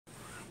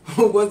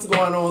What's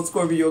going on,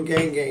 Scorpio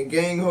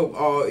gang? Hope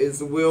all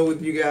is well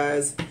with you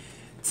guys.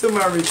 To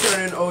my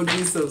returning OG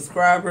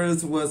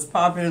subscribers, what's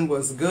poppin',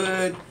 what's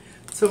good?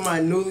 To my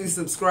newly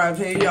subscribed,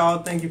 hey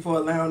y'all, thank you for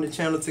allowing the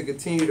channel to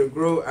continue to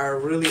grow. I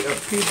really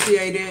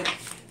appreciate it.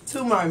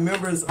 To my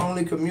members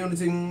only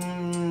community,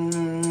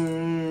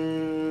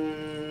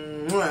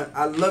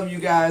 I love you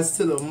guys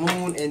to the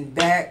moon and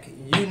back.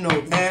 You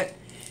know that.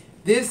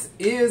 This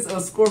is a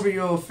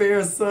Scorpio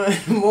affair, Sun,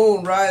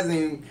 Moon,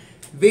 Rising,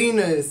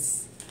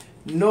 Venus,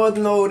 North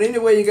Node.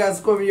 Anyway, you got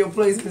Scorpio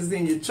placements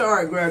in your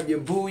chart. Grab your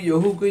boo,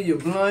 your hookah, your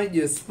blunt,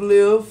 your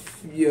spliff,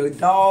 your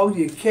dog,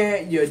 your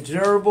cat, your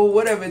gerbil,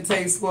 whatever it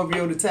takes,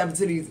 Scorpio, to tap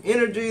into these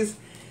energies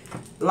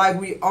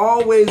like we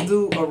always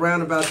do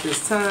around about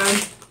this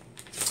time.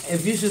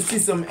 If you should see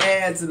some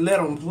ads, let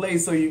them play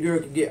so your girl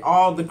can get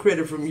all the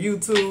credit from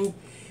YouTube.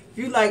 If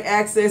you like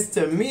access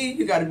to me,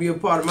 you got to be a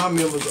part of my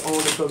members on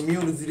the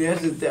community.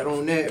 That's just that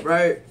on that,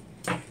 right?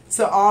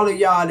 To all of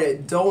y'all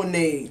that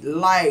donate,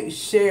 like,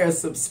 share,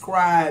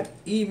 subscribe,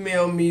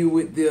 email me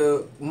with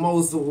the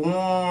most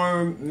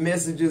warm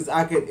messages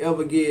I could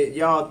ever get.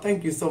 Y'all,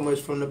 thank you so much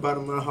from the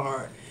bottom of my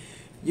heart.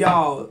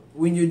 Y'all,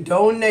 when you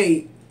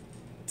donate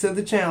to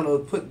the channel,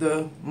 put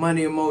the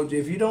money emoji.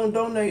 If you don't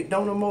donate,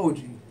 don't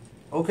emoji.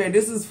 Okay,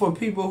 this is for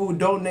people who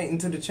donating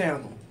to the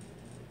channel.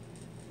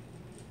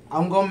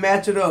 I'm gonna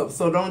match it up,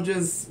 so don't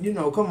just, you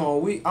know, come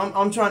on.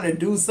 I'm trying to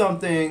do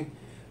something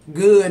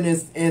good,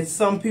 and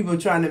some people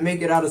trying to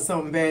make it out of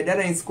something bad. That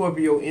ain't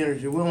Scorpio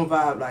energy. We don't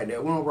vibe like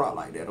that. We don't rock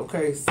like that.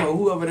 Okay, so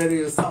whoever that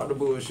is, stop the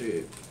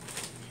bullshit.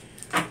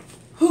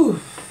 Whew.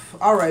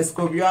 All right,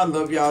 Scorpio, I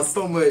love y'all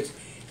so much.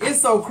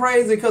 It's so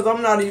crazy because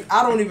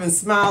I don't even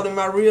smile in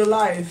my real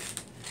life.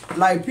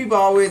 Like, people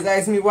always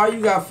ask me, why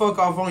you got fuck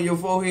off on your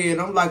forehead?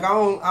 I'm like, I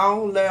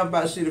don't laugh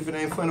about shit if it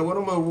ain't funny. What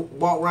am I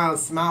walk around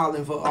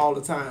smiling for all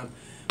the time?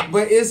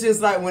 But it's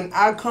just like when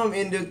I come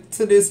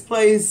into this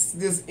place,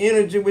 this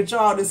energy with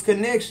y'all, this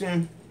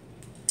connection,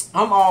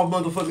 I'm all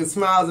motherfucking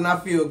smiles and I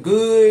feel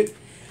good.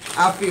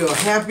 I feel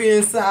happy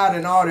inside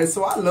and all that.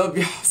 So I love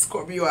y'all,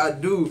 Scorpio, I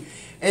do.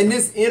 And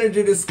this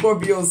energy, this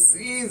Scorpio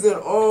season,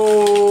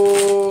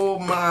 oh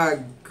my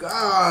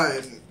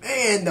God.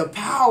 Man, the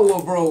power,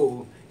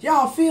 bro.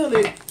 Y'all feel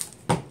it.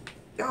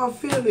 Y'all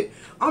feel it.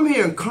 I'm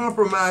hearing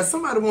compromise.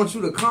 Somebody wants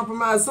you to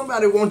compromise.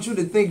 Somebody wants you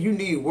to think you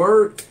need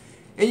work.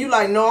 And you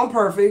like, no, I'm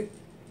perfect.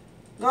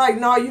 They're like,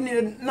 no, you need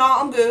to, no,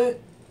 I'm good.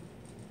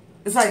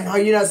 It's like, no,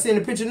 you're not seeing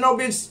the picture. No,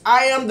 bitch,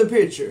 I am the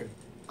picture.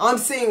 I'm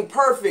seeing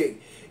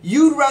perfect.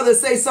 You'd rather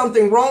say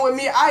something wrong with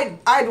me?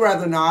 I'd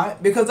rather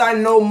not, because I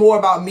know more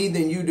about me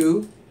than you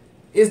do.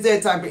 It's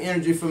that type of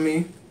energy for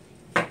me.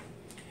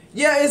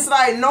 Yeah, it's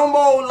like no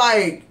more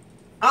like,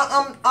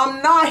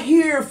 I'm not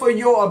here for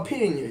your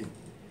opinion.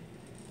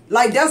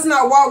 Like, that's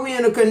not why we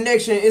in a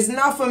connection. It's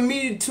not for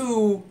me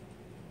to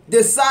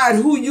decide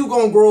who you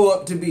gonna grow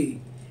up to be.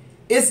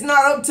 It's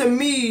not up to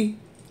me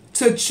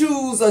to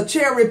choose a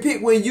cherry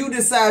pick when you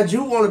decide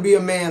you want to be a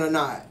man or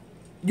not.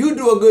 You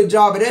do a good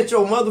job, but that's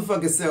your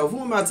motherfucking self. Who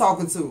am I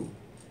talking to?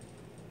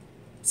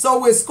 So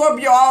with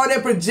Scorpio, all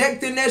that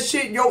projecting that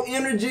shit, your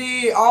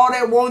energy, all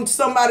that wanting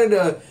somebody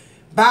to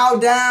bow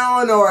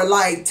down or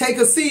like take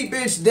a seat,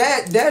 bitch,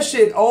 that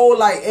shit old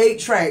like 8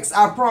 tracks.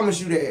 I promise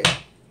you that.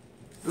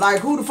 Like,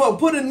 who the fuck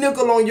put a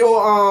nickel on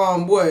your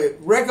what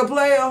record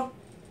player?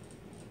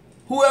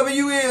 Whoever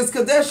you is,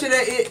 cause that shit,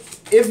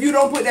 if you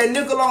don't put that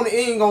nickel on it,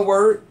 it ain't gonna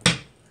work.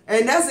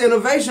 And that's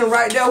innovation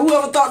right there.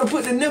 Whoever thought to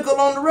put the nickel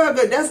on the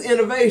record, that's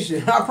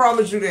innovation. I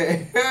promise you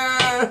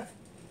that.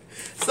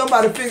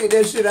 Somebody figured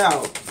that shit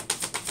out.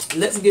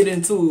 Let's get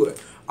into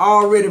it.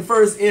 Already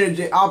first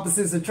energy,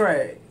 opposites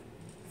attract.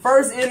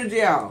 First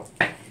energy out.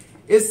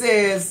 It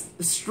says,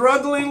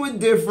 struggling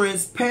with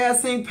difference,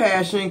 passing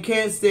passion,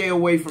 can't stay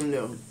away from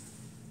them.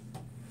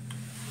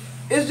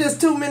 It's just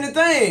too many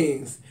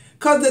things.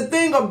 Because the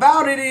thing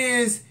about it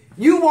is,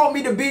 you want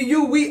me to be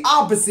you, we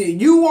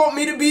opposite. You want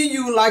me to be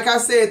you, like I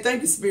said,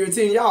 thank you, Spirit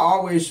Team. Y'all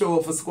always show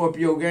up for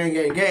Scorpio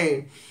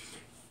gang.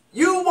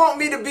 You want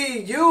me to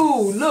be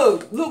you.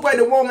 Look where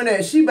the woman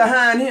at. She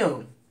behind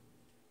him.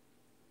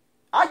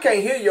 I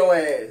can't hear your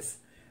ass.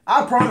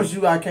 I promise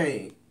you I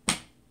can't.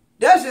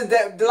 That's just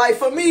that, like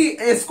for me,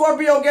 and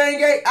Scorpio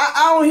gang,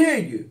 I don't hear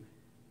you.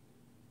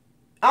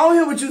 I don't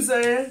hear what you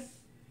saying.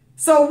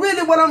 So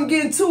really what I'm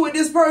getting to with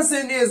this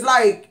person is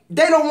like,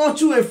 they don't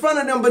want you in front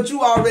of them, but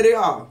you already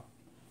are.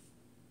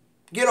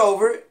 Get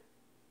over it.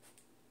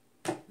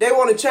 They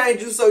want to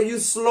change you so you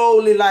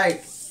slowly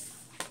like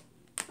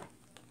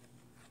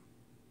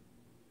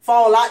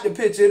fall out the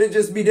picture. It'll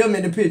just be them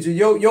in the picture.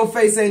 Your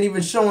face ain't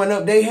even showing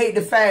up. They hate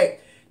the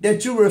fact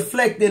that you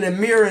reflecting and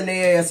mirroring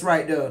their ass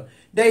right there.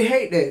 They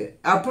hate that.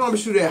 I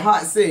promise you that.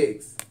 Hot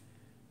sex.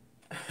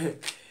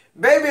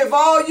 Baby, if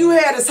all you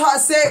had is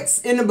hot sex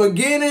in the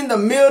beginning, the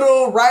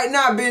middle, right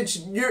now, bitch,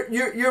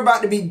 you're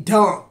about to be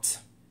dumped.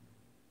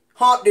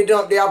 Humpty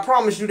Dumpty, I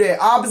promise you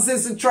that.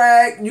 Opposites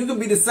attract. You can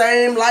be the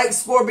same like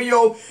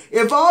Scorpio.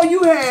 If all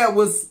you had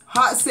was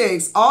hot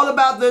sex, all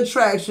about the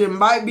attraction,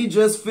 might be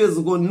just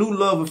physical, new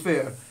love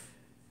affair.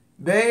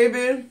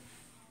 Baby,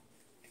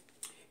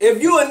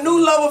 If you a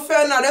new love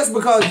affair, now that's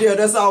because, yeah,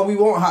 that's all we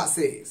want, hot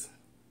sex.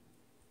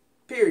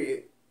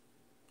 Period.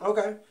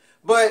 Okay.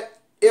 But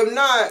if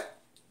not,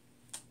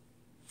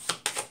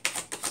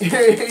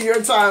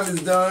 your time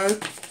is done.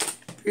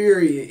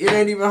 Period. It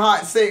ain't even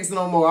hot sex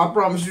no more. I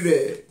promise you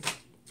that.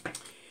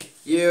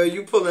 Yeah,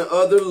 you pulling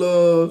other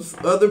loves,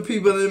 other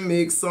people in the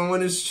mix.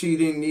 Someone is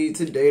cheating, need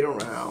to date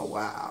around.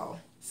 Wow.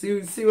 See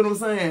what I'm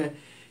saying?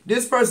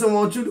 This person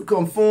wants you to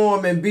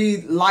conform and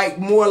be like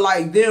more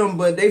like them,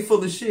 but they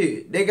full of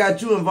shit. They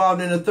got you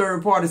involved in a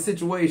third party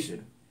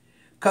situation.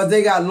 Because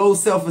they got low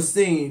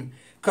self-esteem.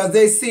 Because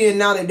they seeing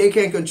now that they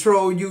can't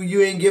control you.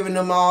 You ain't giving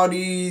them all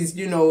these,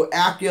 you know,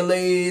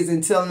 accolades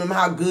and telling them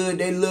how good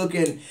they look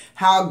and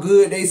how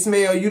good they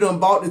smell. You done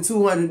bought the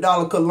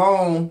 $200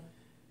 cologne.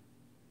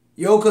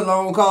 Your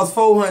cologne costs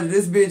 $400.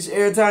 This bitch,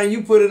 every time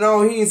you put it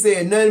on, he ain't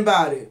saying nothing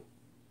about it.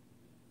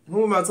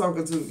 Who am I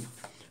talking to?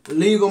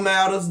 Legal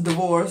matters,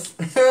 divorce.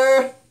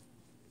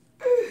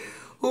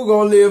 Who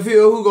gonna live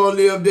here? Who gonna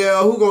live there?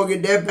 Who gonna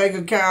get that bank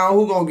account?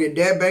 Who gonna get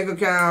that bank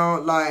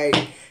account? Like,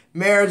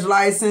 marriage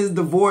license,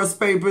 divorce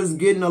papers,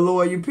 getting a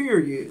lawyer,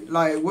 period.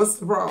 Like, what's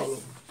the problem?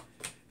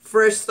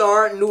 Fresh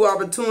start, new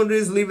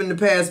opportunities, leaving the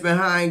past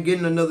behind,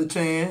 getting another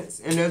chance.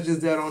 And that's just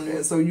that on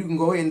that. So you can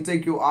go ahead and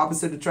take your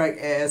opposite attract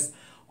ass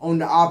on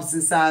the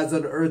opposite sides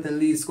of the earth and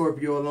leave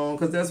Scorpio alone.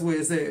 Because that's where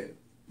it's at.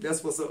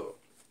 That's what's up.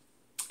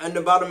 At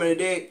the bottom of the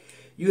deck,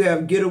 you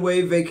have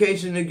getaway,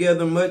 vacation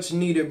together, much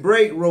needed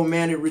break,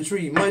 romantic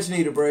retreat, much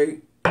needed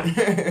break.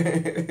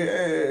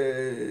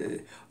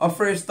 A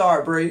fresh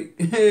start break.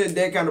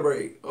 That kind of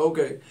break.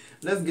 Okay.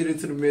 Let's get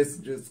into the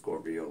messages,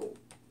 Scorpio.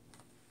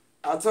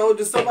 I told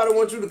you somebody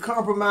wants you to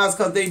compromise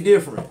because they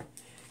different.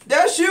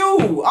 That's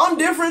you. I'm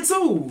different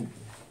too.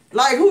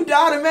 Like, who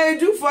died and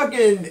made you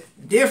fucking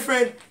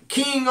different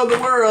king of the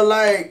world?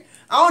 Like,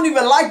 I don't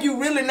even like you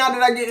really now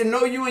that I get to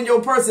know you and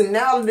your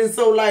personality.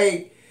 So,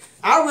 like,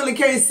 I really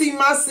can't see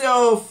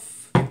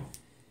myself.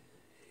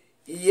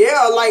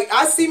 Yeah, like,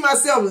 I see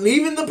myself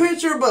leaving the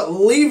picture, but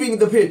leaving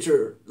the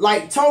picture.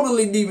 Like,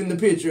 totally leaving the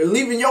picture.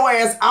 Leaving your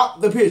ass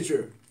out the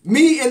picture.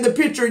 Me in the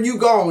picture, you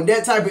gone.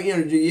 That type of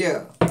energy,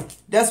 yeah.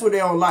 That's what they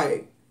don't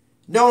like.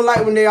 They don't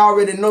like when they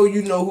already know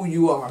you know who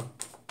you are.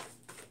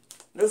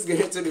 Let's get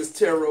into this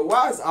tarot.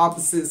 Why is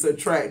opposites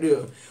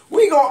attractive?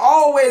 We gonna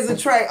always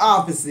attract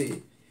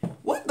opposite.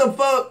 What the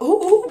fuck?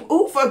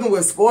 Who fucking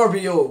with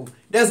Scorpio?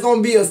 That's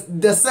gonna be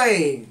the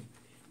same.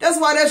 That's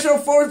why that's your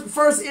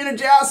first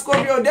energy out,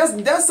 Scorpio.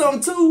 That's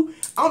something too.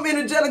 I'm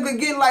energetically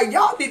getting like,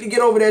 y'all need to get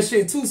over that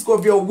shit too,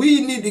 Scorpio.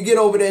 We need to get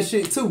over that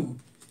shit too.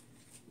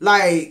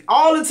 Like,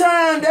 all the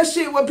time, that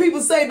shit, what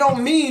people say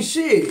don't mean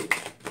shit.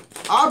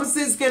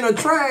 Opposites can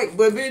attract,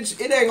 but bitch,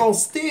 it ain't gonna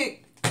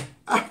stick.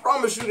 I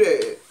promise you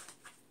that.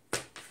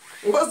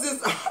 What's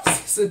this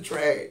opposites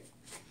attract?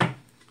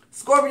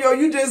 Scorpio,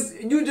 you just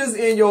in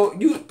your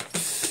you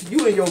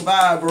in your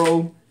vibe,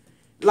 bro.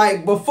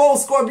 Like, before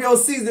Scorpio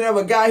season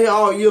ever got here,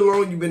 all year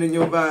long, you been in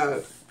your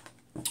vibe.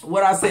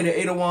 What I say, the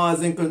 8 of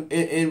Wands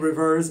in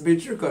reverse,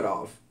 bitch, you're cut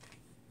off.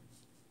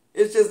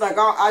 It's just like,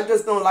 I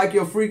just don't like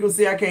your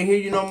frequency. I can't hear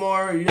you no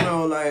more. You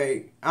know,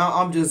 like,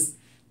 I'm just,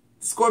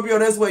 Scorpio,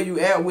 that's where you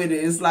at with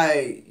it. It's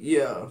like,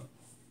 yeah,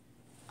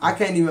 I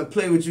can't even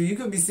play with you. You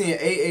could be seeing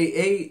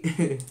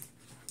 888.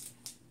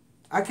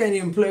 I can't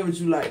even play with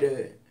you like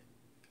that.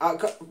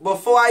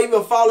 Before I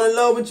even fall in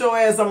love with your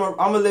ass, I'm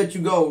gonna let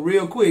you go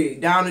real quick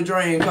down the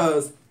drain,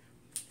 because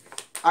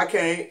I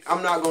can't.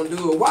 I'm not gonna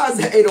do it. Why is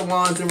the 8 of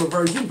Wands in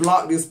reverse? You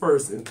block this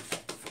person,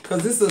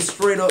 because this is a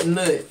straight up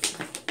nut.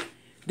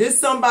 This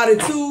somebody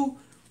too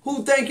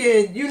who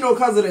thinking, you know,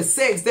 because of the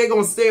sex, they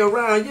gonna stay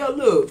around. Yo,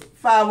 look,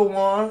 5 of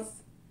Wands.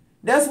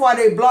 That's why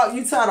they block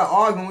you. Tired of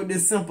arguing with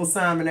this simple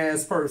Simon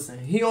ass person.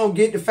 He don't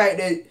get the fact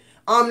that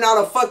I'm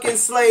not a fucking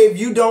slave.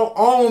 You don't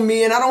own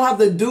me, and I don't have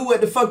to do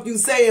what the fuck you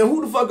say. And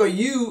who the fuck are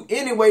you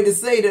anyway to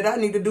say that I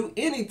need to do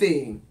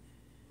anything?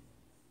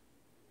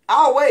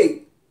 I'll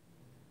wait.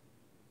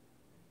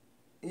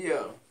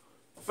 Yeah.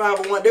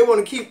 501. They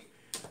want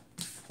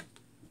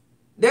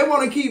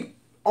to keep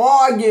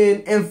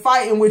arguing and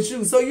fighting with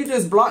you. So you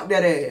just block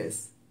that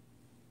ass.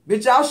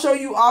 Bitch, I'll show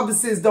you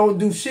opposites don't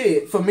do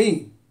shit for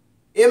me.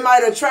 It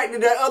might attract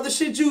that other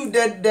shit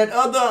that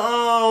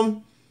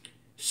other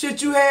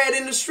shit you had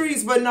in the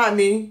streets, but not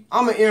me.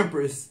 I'm an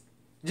empress.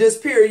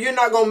 Just period. You're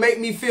not gonna make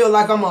me feel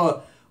like I'm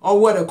a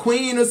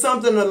queen or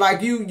something, or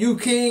like you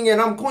king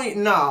and I'm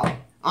queen. Nah.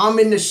 I'm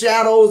in the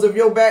shadows of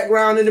your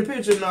background in the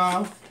picture.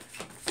 Nah.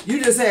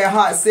 You just had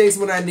hot sex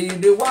when I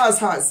needed it. Why is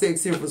hot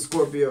sex here for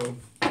Scorpio?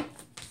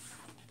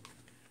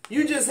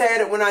 You just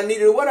had it when I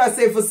needed it. What I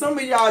say for some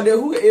of y'all,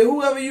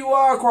 whoever you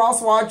are,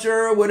 cross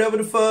watcher, whatever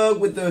the fuck,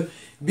 with the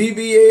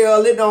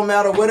BBL, it don't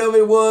matter, whatever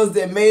it was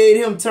that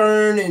made him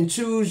turn and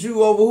choose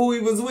you over who he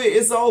was with,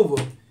 it's over.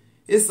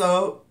 It's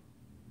up.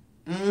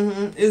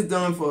 It's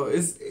done for.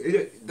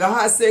 The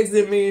hot sex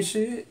didn't mean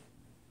shit.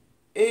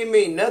 It ain't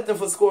mean nothing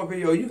for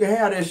Scorpio. You can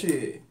have that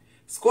shit.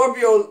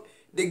 Scorpio,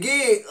 the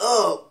gig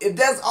up. If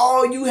that's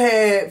all you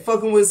had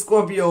fucking with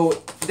Scorpio,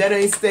 that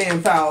ain't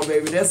staying power,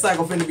 baby. That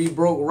cycle finna be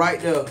broke right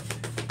there.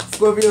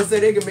 Scorpio say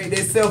they can make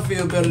themselves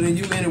feel better than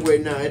you anyway.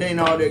 Now it ain't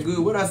all that good.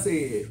 What I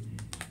said,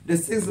 the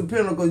Six of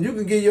Pentacles, you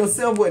can give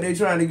yourself what they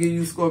trying to give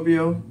you,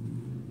 Scorpio.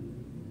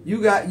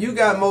 You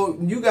got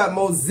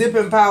more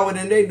zipping power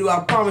than they do. I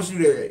promise you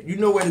that. You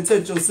know where to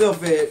touch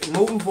yourself at.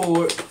 Moving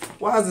forward.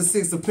 Why is the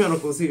Six of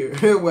Pentacles here?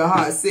 With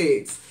hot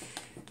sex.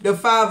 The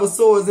Five of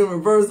Swords in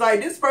reverse.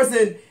 Like this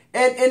person,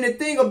 and the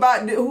thing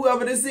about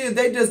whoever this is,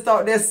 they just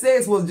thought that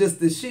sex was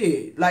just the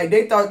shit. Like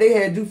they thought they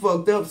had you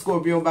fucked up,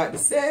 Scorpio, about the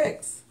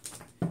sex.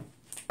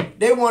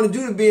 They wanted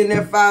you to be in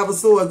that Five of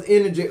Swords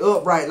energy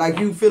upright. Like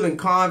you feeling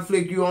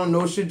conflict. You don't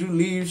know, should you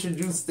leave? Should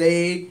you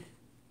stay?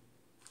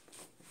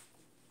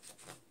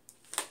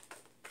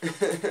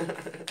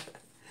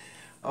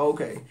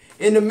 Okay.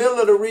 In the middle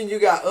of the ring, you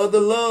got other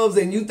loves,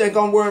 and you think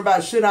I'm worried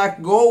about should I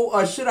go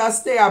or should I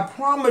stay? I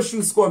promise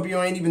you,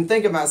 Scorpio, ain't even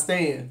thinking about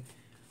staying.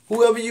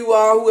 Whoever you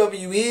are, whoever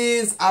you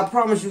is, I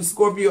promise you,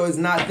 Scorpio is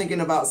not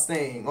thinking about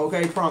staying.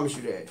 Okay, promise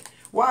you that.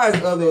 Why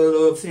is other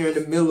loves here in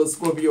the middle of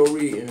Scorpio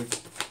reading?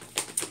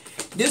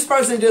 This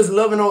person just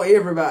loving on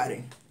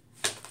everybody.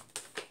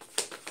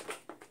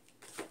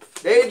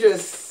 They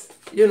just,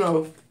 you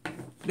know,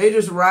 they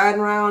just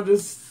riding around,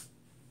 just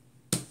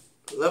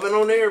loving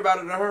on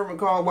everybody. The Hermit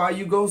card while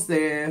you ghost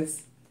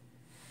ass.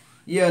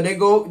 Yeah, they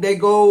go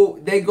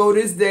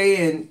this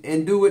day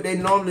and do what they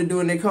normally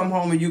do, and they come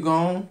home and you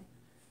gone.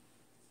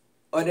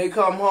 Or they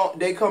come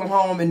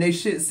home and they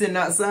shit sitting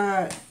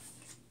outside.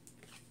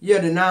 Yeah,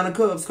 the Nine of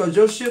Cups, cause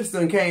your ships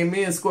done came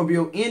in,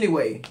 Scorpio,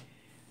 anyway.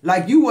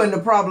 Like you wasn't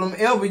the problem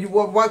ever. You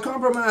what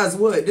compromise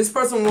what? This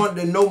person wanted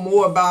to know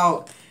more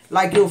about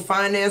like your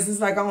finances.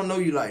 Like I don't know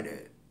you like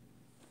that.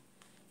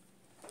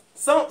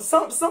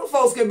 Some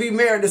folks can be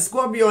married to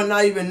Scorpio and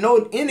not even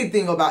know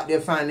anything about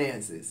their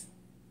finances.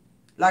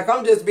 Like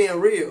I'm just being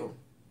real.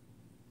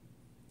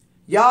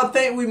 Y'all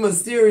think we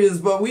mysterious,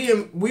 but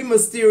we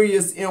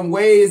mysterious in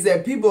ways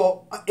that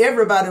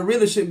everybody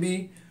really should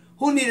be.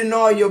 Who need to know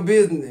all your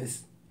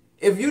business?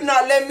 If you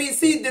not let me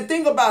see, the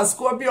thing about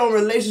Scorpio in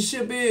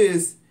relationship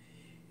is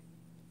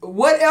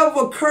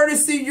whatever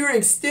courtesy you're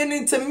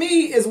extending to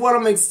me is what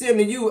I'm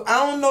extending to you.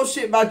 I don't know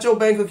shit about your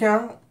bank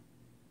account.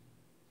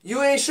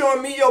 You ain't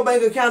showing me your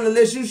bank account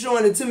unless you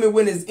showing it to me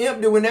when it's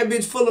empty. When that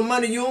bitch full of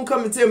money, you don't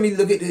come and tell me,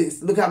 look at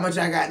this. Look how much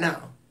I got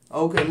now.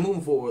 Okay,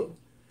 moving forward.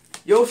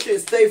 Your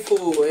shit stay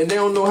full and they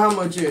don't know how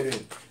much in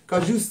it.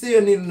 Because you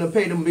still needing to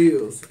pay them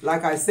bills.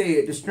 Like I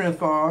said, the strength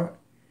card.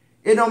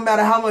 It don't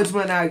matter how much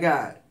money I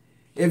got.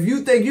 If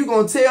you think you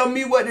going to tell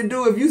me what to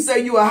do, if you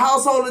say you a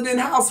householder, then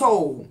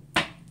household.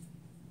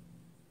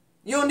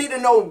 You don't need to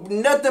know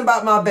nothing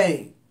about my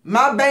bank.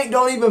 My bank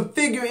don't even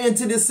figure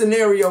into this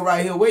scenario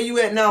right here. Where you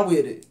at now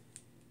with it?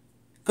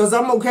 Because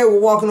I'm okay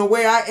with walking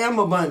away. I am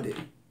abundant.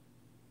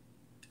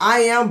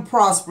 I am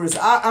prosperous.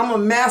 I'm a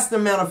master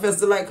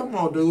manifester. Like, come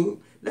on, dude.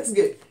 Let's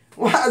get...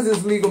 Why is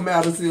this legal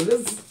matters here?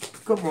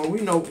 Come on.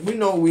 We know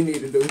what we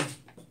need to do.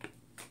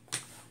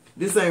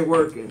 This ain't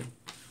working.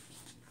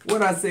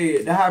 What I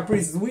said, the High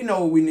Priestess, we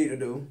know what we need to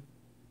do.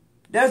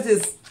 That's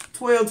just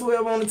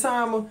 12-12 on the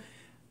timer.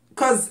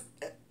 Because,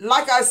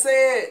 like I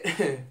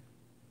said...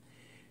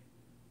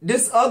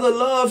 This other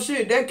love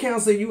shit, that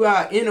cancel you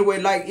out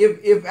anyway. Like,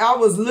 if I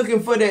was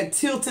looking for that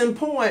tilting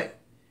point,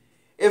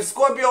 if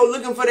Scorpio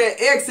looking for that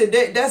exit,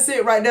 that's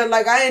it right there.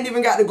 Like, I ain't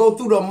even got to go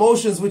through the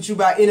emotions with you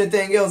about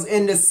anything else.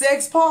 And the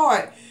sex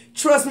part,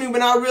 trust me,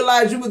 when I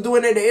realized you was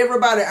doing that to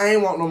everybody, I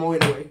ain't want no more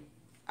anyway.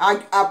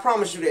 I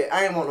promise you that.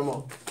 I ain't want no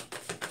more.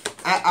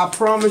 I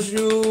promise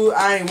you,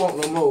 I ain't want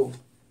no more.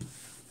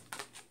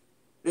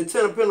 The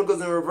Ten of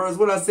Pentacles in reverse.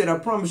 What I said, I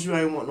promise you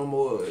I ain't want no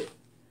more of it.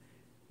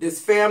 This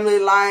family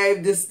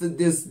life,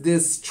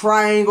 this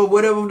triangle,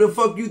 whatever the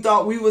fuck you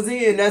thought we was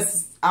in, I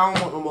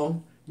don't want no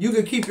more. You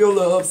can keep your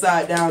little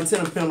upside down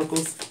Ten of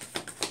Pentacles.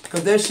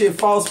 Because that shit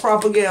false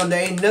propaganda.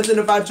 Ain't nothing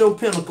about your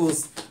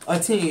pentacles a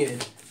 10.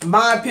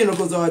 My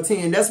pentacles are a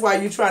 10. That's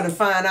why you trying to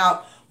find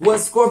out what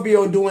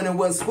Scorpio doing and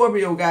what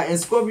Scorpio got. And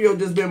Scorpio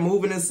just been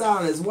moving in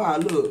silence. Why?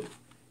 Look.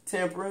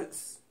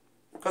 Temperance.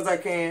 Because I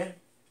can.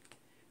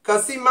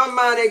 Because, see, my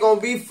mind ain't going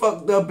to be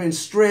fucked up and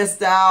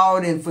stressed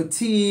out and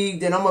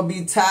fatigued. And I'm going to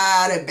be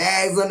tired and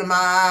bags under my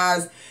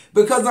eyes.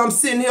 Because I'm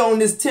sitting here on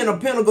this Ten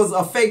of Pentacles,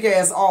 a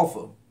fake-ass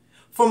offer.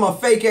 From a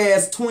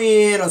fake-ass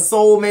twin, a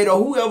soulmate,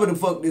 or whoever the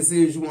fuck this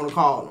is you want to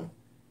call them.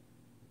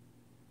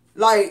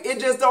 Like, it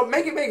just don't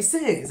make it make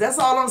sense. That's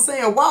all I'm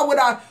saying. Why would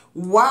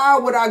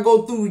I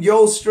go through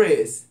your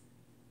stress?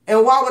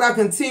 And why would I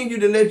continue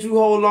to let you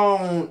hold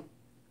on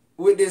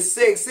with this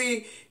sex?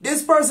 See,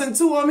 this person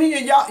too, I'm here,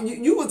 y'all,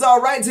 you was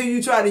all right till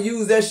you try to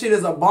use that shit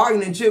as a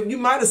bargaining chip. You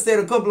might have stayed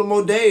a couple of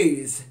more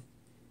days.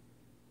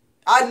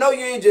 I know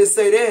you ain't just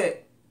say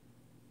that.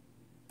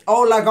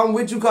 Oh, like I'm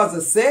with you because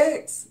of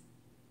sex?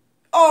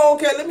 Oh,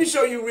 okay, let me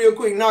show you real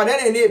quick. No,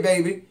 that ain't it,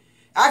 baby.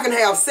 I can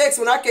have sex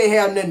when I can't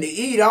have nothing to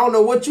eat. I don't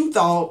know what you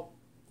thought.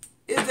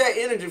 It's that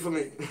energy for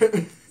me.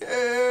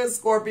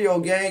 Scorpio,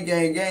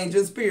 gang,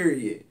 just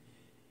period.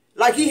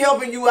 Like he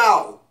helping you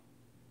out.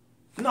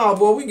 No,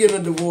 boy, we getting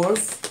a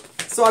divorce.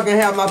 so I can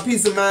have my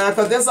peace of mind,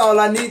 because that's all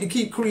I need to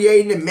keep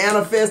creating and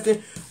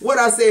manifesting. What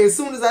I say, as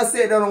soon as I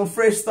said that on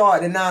Fresh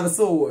Start, the 9 of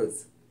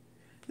Swords.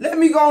 Let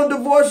me go and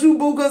divorce you,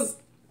 boo, because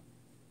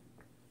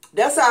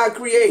that's how I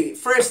create.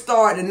 Fresh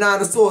Start, the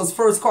 9 of Swords,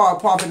 first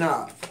card popping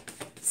out.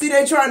 See,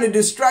 they trying to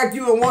distract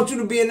you and want you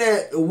to be in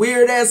that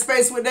weird-ass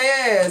space with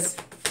their ass.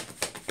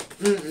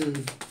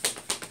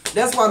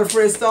 That's why the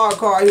Fresh Start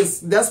card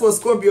is, that's what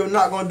Scorpio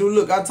not going to do.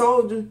 Look, I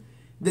told you.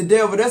 The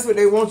devil, that's what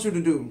they want you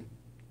to do.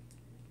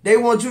 They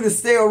want you to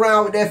stay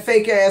around with that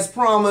fake-ass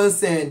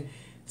promise, and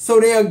so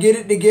they'll get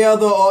it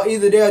together, or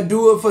either they'll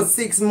do it for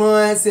 6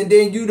 months and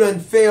then you done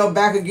fell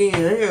back again.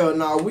 Hell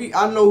no,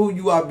 I know who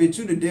you are, bitch.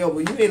 You the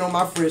devil. You ain't on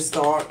my Fresh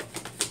Start.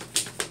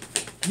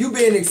 You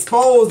been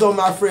exposed on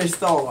my Fresh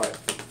Start.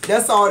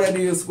 That's all that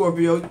is,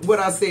 Scorpio. What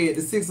I said,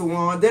 the 6 of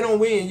Wands. They don't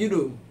win, you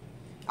do.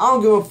 I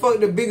don't give a fuck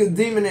the biggest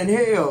demon in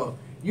hell.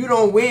 You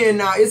don't win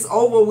now. It's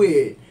over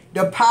with.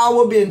 The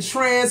power been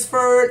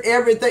transferred.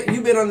 Everything.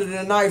 You been under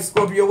the knife,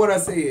 Scorpio. What I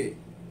said.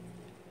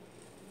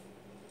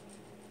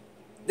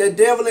 The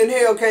devil in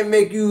hell can't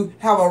make you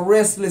have a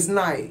restless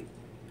night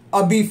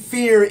or be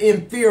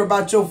in fear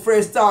about your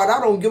fresh start. I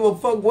don't give a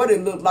fuck what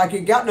it look like.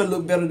 It got to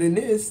look better than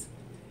this.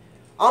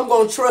 I'm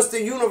going to trust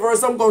the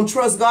universe. I'm going to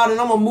trust God, and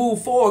I'm going to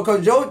move forward,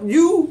 because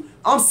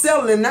I'm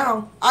settling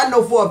now. I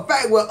know for a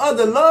fact what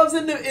other loves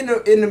in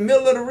the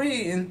middle of the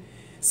reading.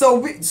 So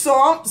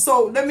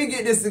let me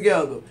get this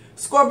together.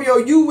 Scorpio,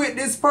 you with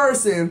this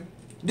person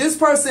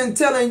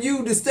telling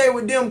you to stay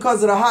with them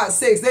because of the hot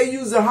sex. They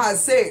use the hot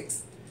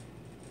sex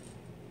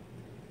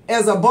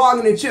as a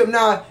bargaining chip.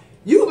 Now,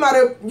 you might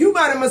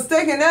have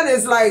mistaken that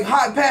as like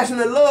hot,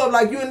 passionate love,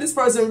 like you and this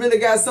person really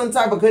got some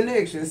type of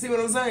connection. See what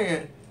I'm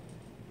saying?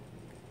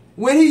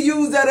 When he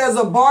used that as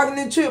a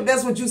bargaining chip,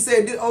 that's what you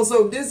said.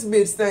 Also, this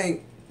bitch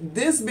think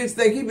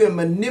he been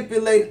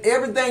manipulating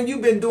everything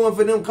you've been doing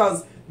for them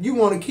because you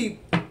want to keep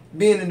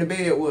being in the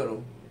bed with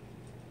them.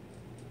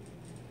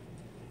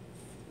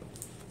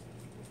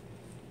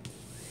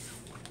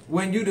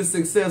 When you the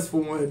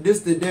successful one,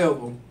 this the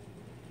devil.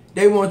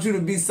 They want you to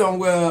be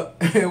somewhere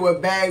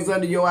with bags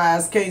under your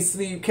eyes, can't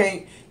sleep,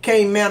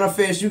 can't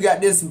manifest. You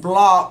got this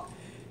block.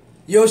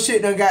 Your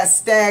shit done got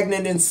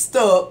stagnant and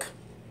stuck.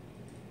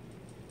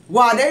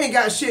 Why? They ain't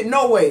got shit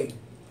no way.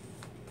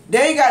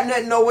 They ain't got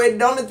nothing no way.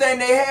 The only thing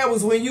they had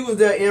was when you was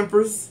their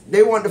empress.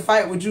 They wanted to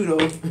fight with you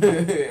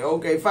though.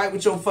 Okay, fight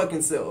with your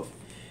fucking self.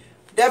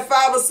 That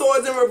 5 of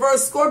Swords in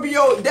reverse,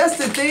 Scorpio, that's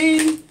the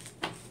thing.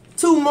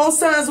 Too, most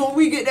times when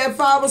we get that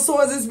 5 of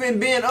Swords, it's been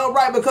being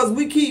upright because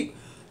we keep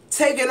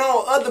taking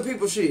on other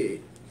people's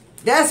shit.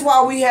 That's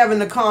why we having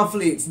the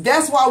conflicts.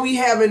 That's why we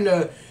having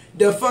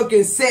the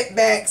fucking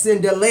setbacks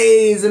and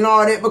delays and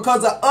all that,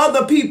 because of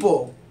other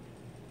people.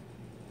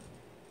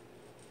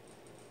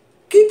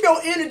 Keep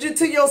your energy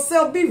to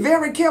yourself. Be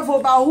very careful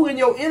about who in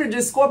your energy,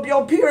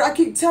 Scorpio, period. I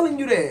keep telling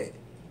you that.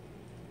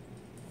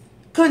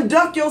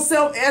 Conduct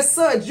yourself as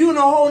such. You in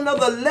a whole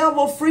nother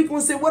level,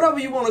 frequency, whatever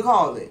you want to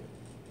call it.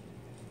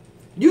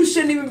 You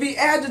shouldn't even be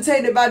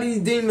agitated by these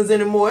demons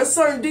anymore. It's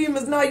certain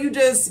demons now, you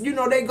just, you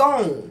know, they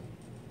gone.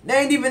 They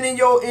ain't even in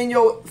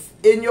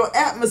your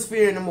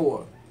atmosphere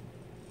anymore.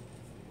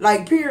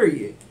 Like,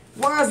 period.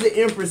 Why is the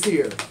Empress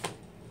here?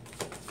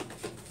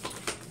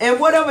 And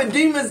whatever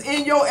demons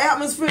in your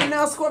atmosphere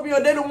now,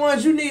 Scorpio, they're the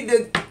ones you need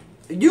to,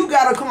 you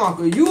gotta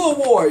conquer. You a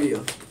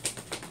warrior.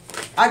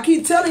 I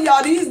keep telling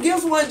y'all, these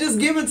gifts weren't just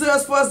given to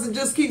us for us to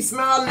just keep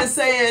smiling and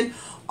saying,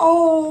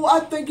 oh,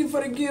 I thank you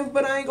for the gift,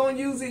 but I ain't going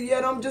to use it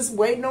yet. I'm just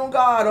waiting on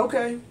God.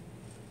 Okay.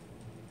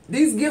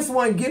 These gifts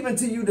weren't given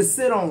to you to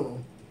sit on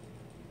them.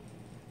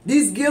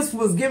 These gifts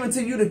was given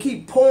to you to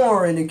keep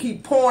pouring and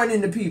keep pouring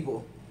into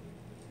people.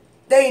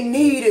 They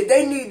need it.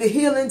 They need the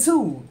healing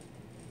too.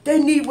 They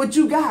need what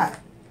you got.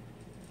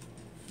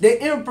 The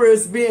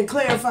Empress being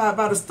clarified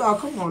by the star.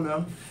 Come on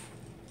now.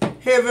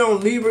 Heavy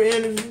on Libra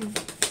energy.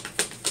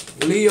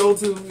 Leo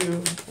too. Yeah.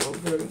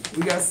 Okay.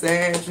 We got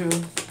Sag here.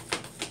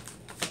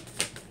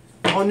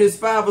 On this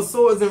 5 of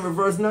Swords in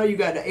reverse, now you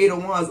got the 8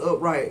 of Wands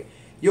upright.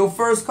 Your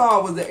first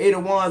card was the 8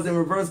 of Wands in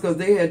reverse because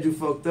they had you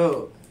fucked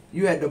up.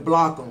 You had to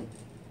block them.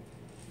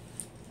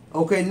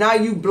 Okay, now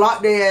you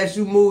blocked their ass,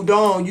 you moved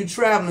on. You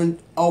traveling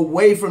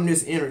away from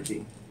this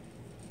energy.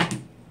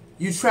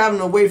 You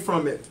traveling away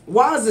from it.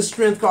 Why is the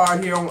Strength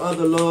card here on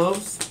other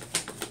loves?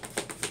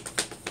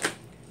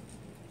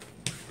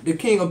 The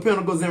King of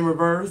Pentacles in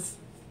reverse.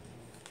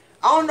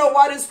 I don't know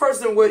why this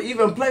person would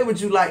even play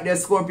with you like that,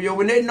 Scorpio,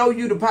 when they know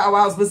you the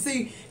powerhouse. But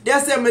see,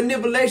 that's that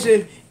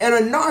manipulation. And a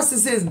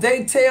narcissist,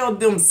 they tell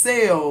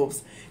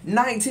themselves.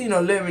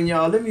 1911,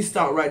 y'all. Let me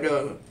start right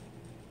there.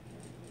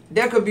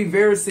 That could be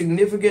very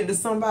significant to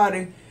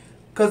somebody.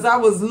 Because I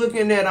was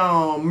looking at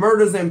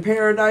Murders in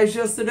Paradise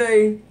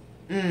yesterday.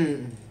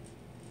 And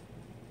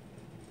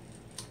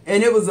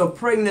it was a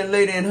pregnant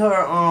lady and her,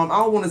 I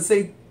don't want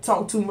to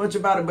talk too much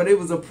about it, but it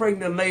was a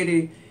pregnant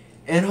lady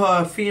and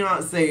her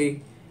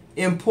fiance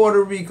in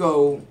Puerto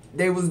Rico.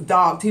 They was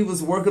docked. He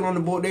was working on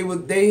the boat.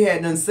 They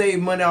had done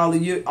saved money all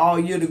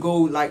year to go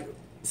like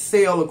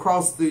sail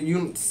across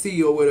the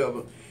sea or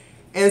whatever.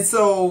 And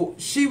so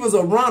she was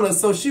a runner,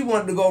 so she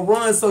wanted to go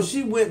run. So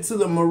she went to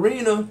the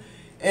marina,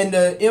 and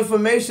the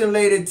information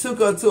lady took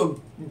her to a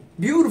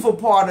beautiful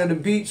part of the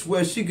beach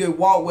where she could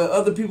walk, where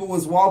other people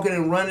was walking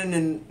and running.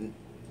 And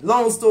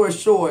long story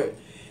short,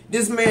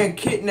 this man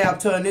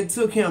kidnapped her, and it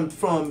took him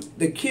from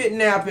the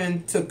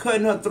kidnapping to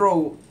cutting her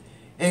throat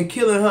and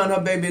killing her and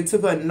her baby. It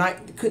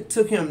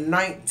took him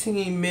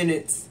 19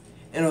 minutes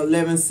and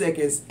 11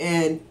 seconds,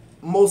 and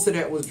most of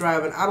that was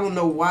driving. I don't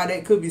know why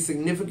that could be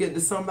significant to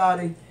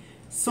somebody.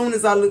 Soon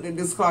as I looked at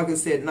this clock, it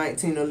said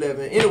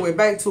 1911. Anyway,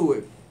 back to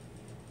it.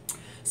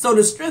 So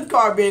the strength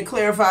card being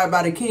clarified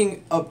by the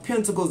King of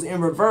Pentacles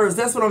in reverse.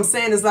 That's what I'm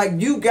saying. It's like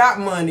you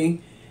got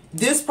money.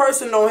 This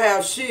person don't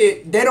have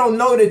shit. They don't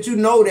know that you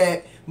know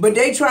that. But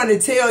they trying to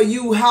tell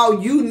you how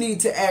you need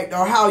to act,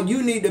 or how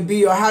you need to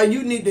be, or how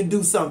you need to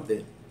do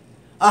something.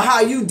 Or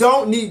how you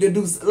don't need to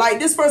do. Like,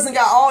 this person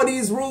got all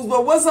these rules,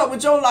 but what's up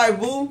with your life,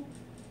 boo?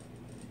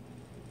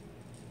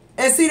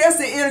 And see, that's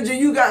the energy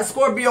you got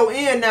Scorpio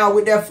in now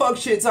with that fuck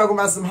shit talking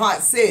about some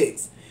hot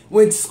sex.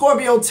 When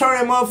Scorpio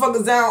turning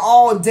motherfuckers down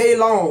all day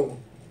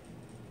long.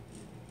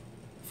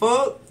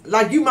 Fuck.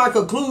 Like you my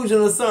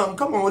conclusion or something.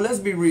 Come on, let's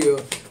be real.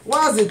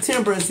 Why is it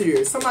temperance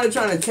here? Somebody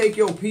trying to take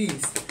your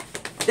peace.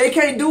 They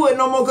can't do it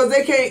no more because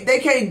they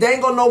can't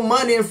dangle no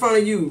money in front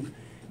of you.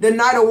 The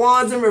Knight of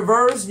Wands in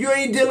reverse. You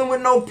ain't dealing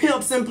with no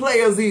pimps and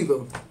players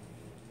either.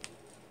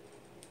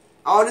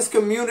 All this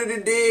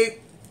community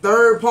dig,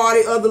 third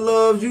party, other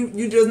loves,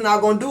 you just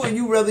not gonna do it.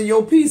 You rather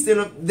your peace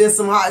than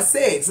some hot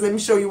sex. Let me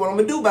show you what I'm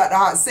gonna do about the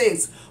hot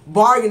sex.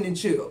 Bargaining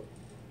chip.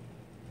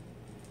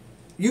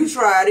 You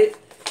tried it.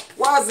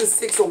 Why is this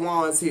Six of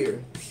Wands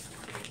here?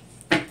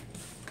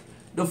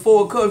 The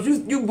Four of Cups.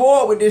 You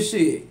bored with this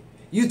shit.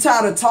 You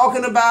tired of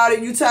talking about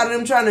it. You tired of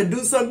them trying to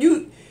do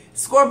something.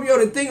 Scorpio,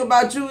 the thing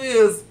about you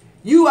is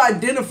you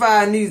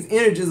identifying these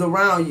energies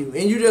around you,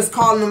 and you just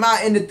calling them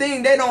out. And the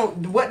thing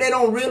what they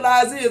don't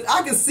realize is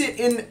I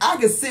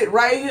can sit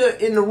right here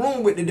in the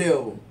room with the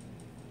devil,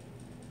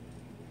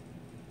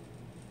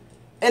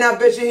 and I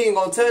bet you he ain't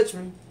gonna touch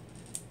me.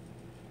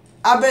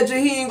 I bet you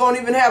he ain't gonna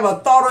even have a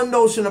thought or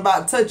notion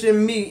about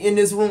touching me in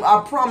this room.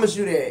 I promise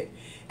you that.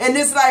 And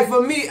it's like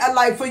for me,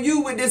 like for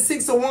you with this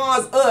Six of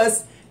Wands,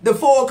 us, the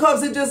Four of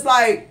Cups, it's just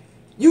like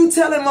you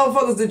telling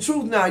motherfuckers the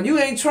truth now. You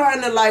ain't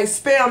trying to like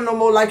spam no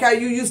more like how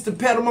you used to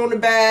pat them on the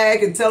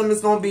back and tell them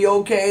it's gonna be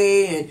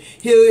okay and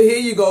here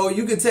you go.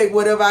 You can take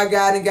whatever I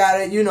got and got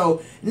it, you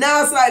know.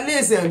 Now it's like,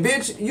 listen,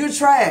 bitch, you're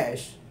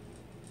trash.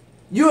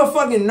 You're a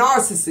fucking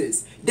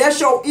narcissist. That's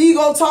your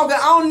ego talking.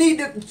 I don't need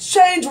to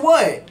change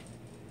what?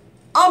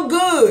 I'm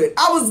good.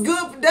 I was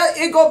good.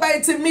 It go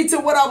back to me to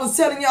what I was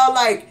telling y'all,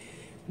 like,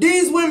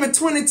 these women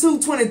 22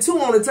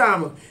 on the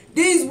timer.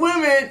 These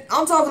women,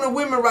 I'm talking to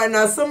women right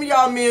now. Some of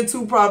y'all men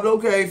too probably.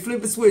 Okay,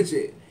 flip it, switch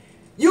it.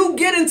 You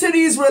get into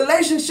these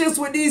relationships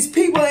with these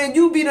people and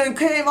you be done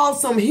came off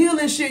some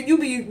healing shit. You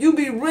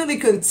be really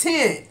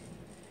content.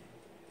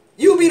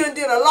 You be done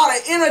did a lot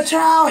of inner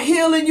child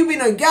healing. You be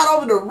done got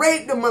over the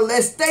rape, the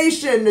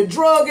molestation, the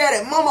drug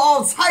addict, mama,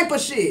 all type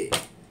of shit.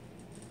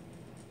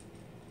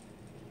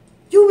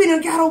 You be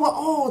done got over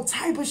all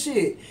type of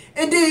shit.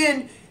 And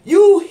then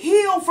you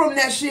heal from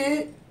that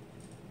shit.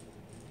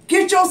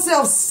 Get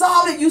yourself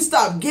solid. You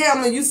stop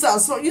gambling. You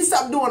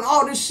stop doing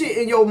all this shit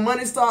and your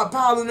money start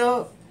piling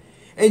up.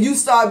 And you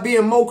start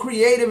being more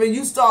creative and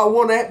you start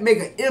wanting to make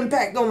an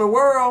impact on the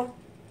world.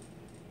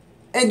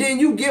 And then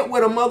you get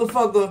with a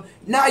motherfucker.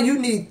 Now you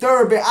need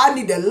therapy. I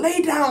need to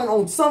lay down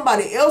on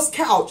somebody else's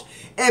couch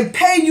and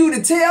pay you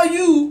to tell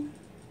you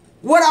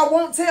what I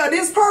won't tell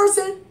this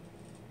person.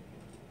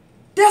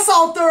 That's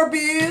all therapy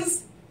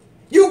is.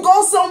 You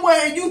go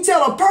somewhere and you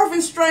tell a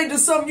perfect stranger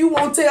something you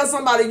won't tell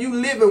somebody you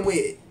living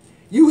with,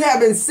 you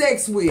having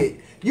sex with,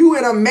 you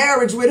in a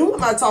marriage with. Who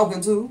am I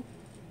talking to?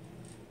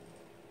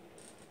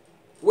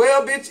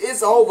 Well, bitch,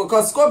 it's over.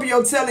 Because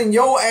Scorpio telling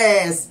your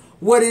ass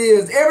what it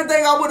is.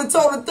 Everything I would have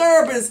told the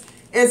therapist,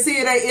 and see,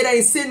 it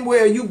ain't sitting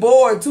well. You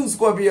bored too,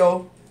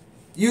 Scorpio.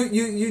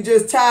 You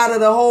just tired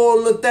of the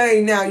whole little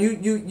thing now.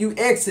 You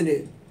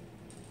exited.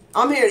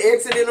 I'm here to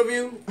exit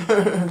interview,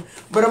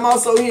 but I'm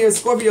also here.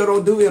 Scorpio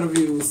don't do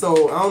interviews,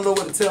 so I don't know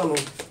what to tell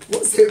them.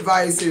 What's the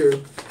advice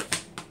here?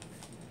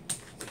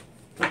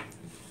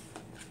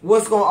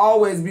 What's going to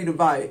always be the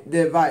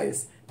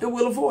advice? The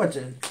Wheel of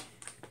Fortune.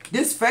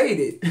 This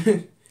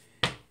faded.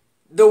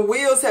 The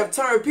wheels have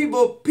turned.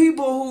 People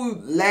who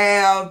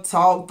laughed,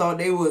 talked, thought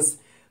they was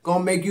going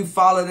to make you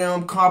follow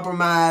them,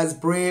 compromise,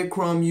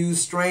 breadcrumb you,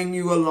 string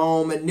you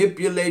along,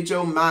 manipulate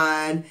your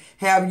mind,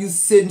 have you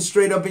sitting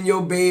straight up in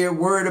your bed,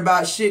 worried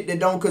about shit that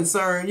don't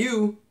concern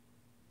you.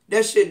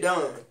 That shit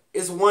done.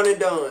 It's one and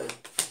done.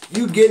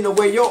 You getting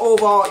away. Your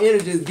overall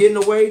energy is getting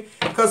away.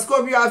 Because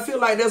Scorpio, I feel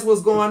like that's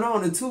what's going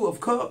on. The Two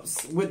of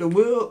Cups with the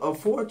Wheel of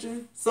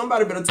Fortune.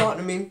 Somebody better talk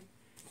to me.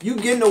 You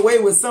getting away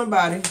with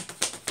somebody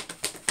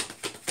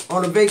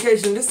on a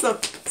vacation. This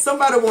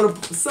somebody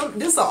want to.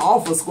 This an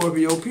offer,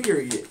 Scorpio.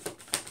 Period.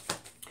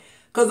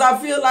 Cause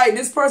I feel like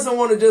this person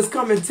want to just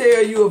come and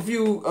tell you a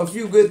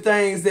few good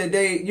things that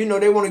they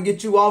want to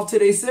get you off to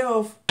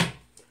themselves.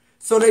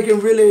 so they can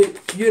really,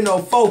 you know,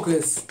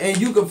 focus. And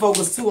you can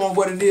focus too on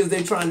what it is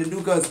they're trying to do,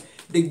 because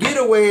the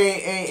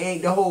getaway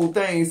ain't the whole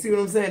thing. See what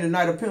I'm saying? The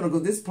Knight of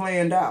Pentacles, this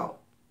planned out.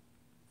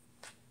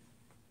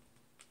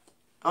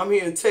 I'm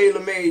hearing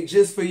tailor-made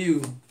just for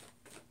you.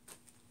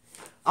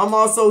 I'm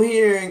also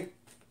hearing,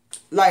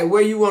 like,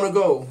 where you want to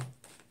go.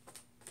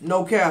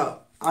 No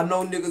cap. I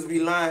know niggas be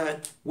lying.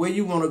 Where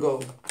you want to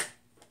go.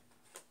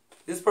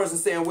 This person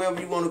saying wherever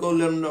you want to go,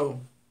 let them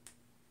know.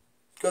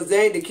 Because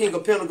they ain't the King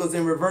of Pentacles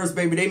in reverse,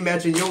 baby. They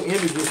matching your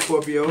energy,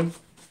 Scorpio.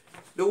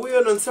 The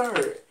wheel done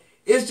turned.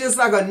 It's just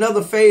like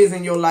another phase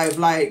in your life.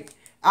 Like,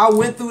 I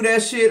went through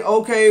that shit.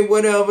 Okay,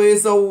 whatever.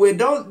 It's over with.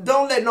 Don't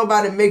let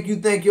nobody make you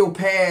think your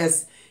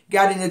past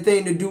got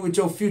anything to do with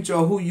your future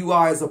or who you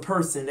are as a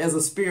person, as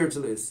a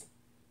spiritualist.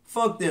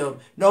 Fuck them.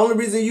 The only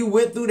reason you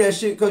went through that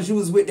shit because you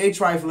was with their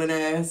trifling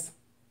ass.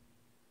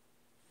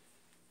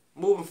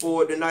 Moving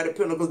forward, the Knight of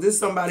Pentacles. This is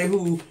somebody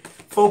who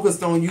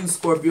focused on you,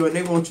 Scorpio, and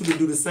they want you to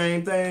do the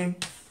same thing.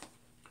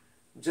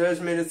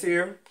 Judgment is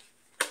here.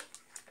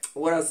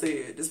 What I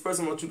said, this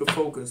person wants you to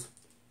focus.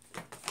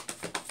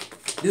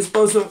 This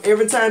person,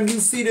 every time you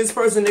see this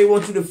person, they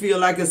want you to feel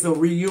like it's a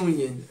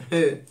reunion.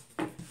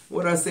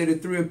 What I say, the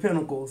Three of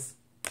Pentacles.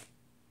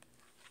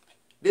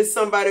 This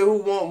somebody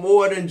who want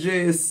more than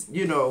just,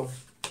 you know,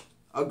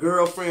 a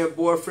girlfriend,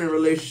 boyfriend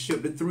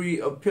relationship. The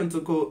Three of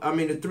Pentacles, I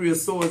mean the Three of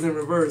Swords in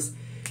reverse.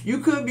 You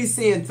could be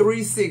seeing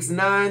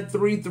 369,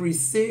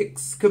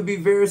 336. Could be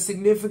very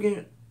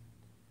significant.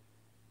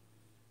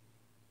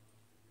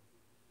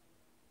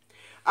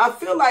 I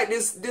feel like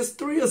this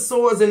Three of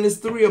Swords and this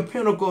Three of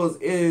Pentacles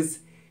is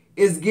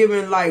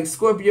giving, like,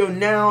 Scorpio,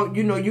 now,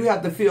 you know, you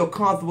have to feel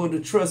comfortable to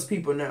trust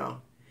people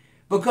now.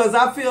 Because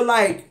I feel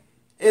like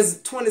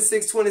it's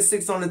 26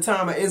 on the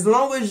timer. As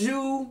long as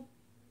you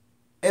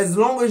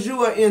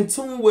are in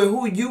tune with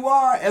who you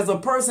are as a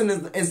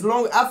person,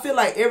 I feel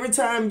like every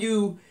time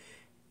you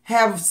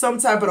have some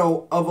type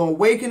of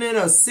awakening,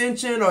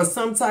 ascension, or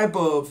some type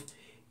of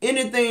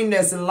anything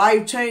that's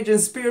life-changing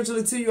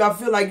spiritually to you, I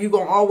feel like you're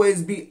going to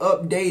always be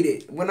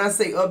updated. When I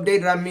say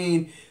updated, I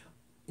mean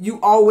you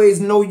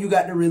always know you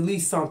got to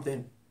release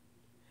something.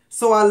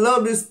 So I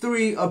love this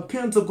Three of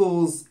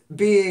Pentacles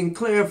being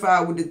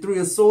clarified with the Three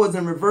of Swords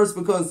in reverse,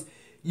 because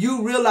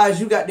you realize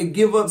you got to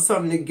give up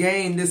something to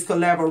gain this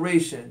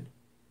collaboration,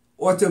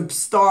 or to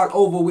start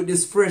over with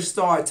this fresh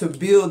start, to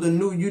build a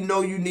new, you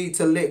know, you need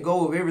to let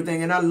go of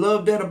everything. And I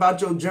love that about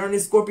your journey,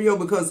 Scorpio,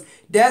 because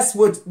that's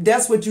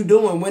what you're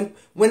doing.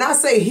 When I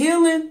say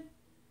healing,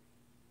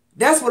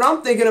 that's what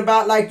I'm thinking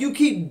about. Like, you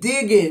keep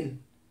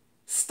digging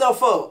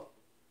stuff up,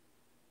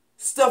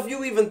 stuff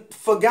you even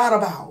forgot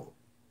about,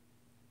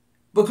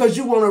 because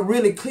you want to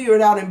really clear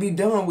it out and be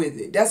done with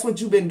it. That's what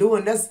you've been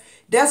doing.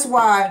 That's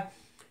why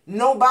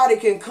nobody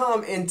can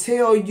come and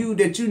tell you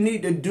that you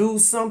need to do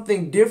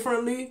something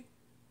differently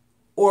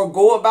or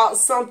go about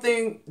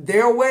something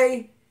their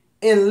way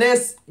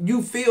unless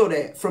you feel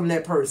that from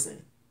that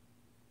person.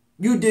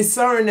 You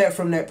discern that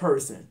from that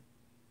person.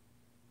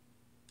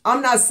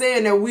 I'm not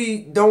saying that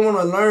we don't want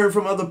to learn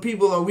from other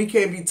people or we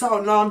can't be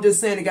taught. No, I'm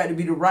just saying it got to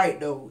be the right,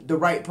 though. The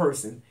right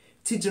person.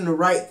 Teaching the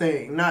right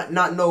thing. Not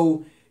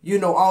no, you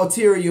know,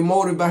 ulterior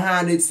motive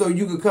behind it, so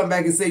you could come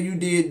back and say you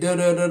did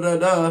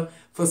da-da-da-da-da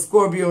for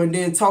Scorpio and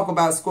then talk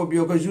about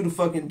Scorpio because you the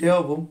fucking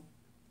devil.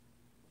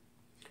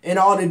 And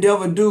all the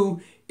devil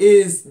do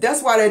is,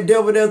 that's why that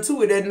devil there too,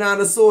 with that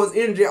Nine of Swords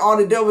energy, all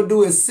the devil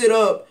do is sit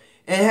up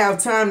and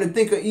have time to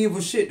think of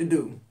evil shit to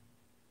do.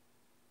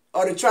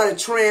 Or to try to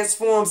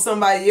transform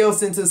somebody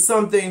else into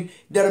something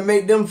that'll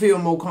make them feel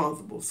more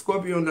comfortable.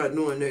 Scorpio not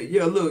doing that.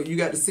 Yeah, look, you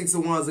got the Six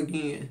of Wands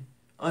again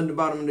on the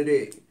bottom of the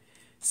deck.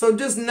 So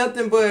just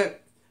nothing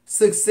but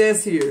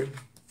success here.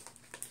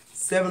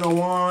 Seven of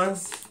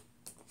Wands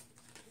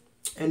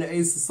and the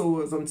Ace of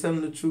Swords. I'm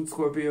telling the truth,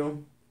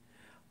 Scorpio.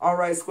 All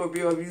right,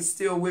 Scorpio, if you're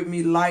still with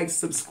me, like,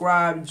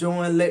 subscribe,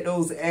 join. Let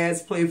those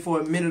ads play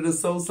for a minute or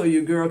so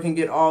your girl can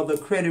get all the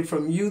credit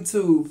from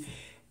YouTube.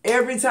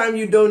 Every time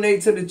you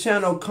donate to the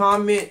channel,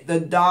 comment the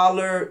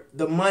dollar,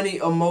 the money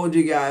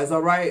emoji, guys.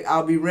 All right?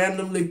 I'll be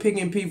randomly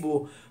picking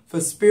people for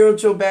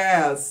spiritual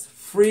baths,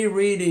 free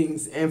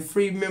readings, and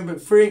free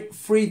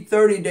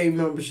 30-day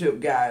membership,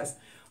 guys.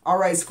 All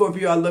right,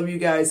 Scorpio, I love you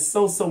guys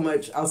so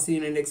much. I'll see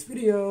you in the next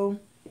video.